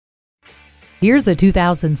Here's a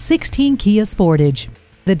 2016 Kia Sportage.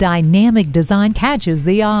 The dynamic design catches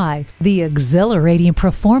the eye. The exhilarating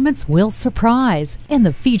performance will surprise, and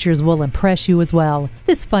the features will impress you as well.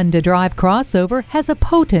 This fun-to-drive crossover has a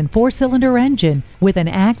potent 4-cylinder engine with an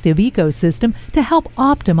active ecosystem to help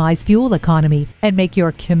optimize fuel economy and make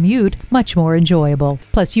your commute much more enjoyable.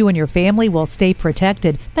 Plus, you and your family will stay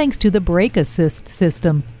protected thanks to the brake assist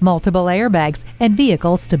system, multiple airbags, and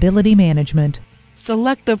vehicle stability management.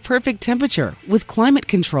 Select the perfect temperature with climate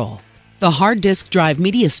control. The hard disk drive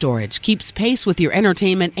media storage keeps pace with your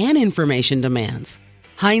entertainment and information demands.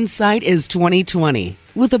 Hindsight is 20/20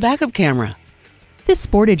 with a backup camera. This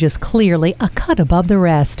Sportage is clearly a cut above the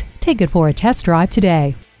rest. Take it for a test drive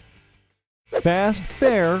today. Fast,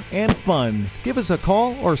 fair, and fun. Give us a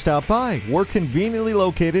call or stop by. We're conveniently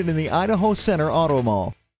located in the Idaho Center Auto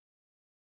Mall.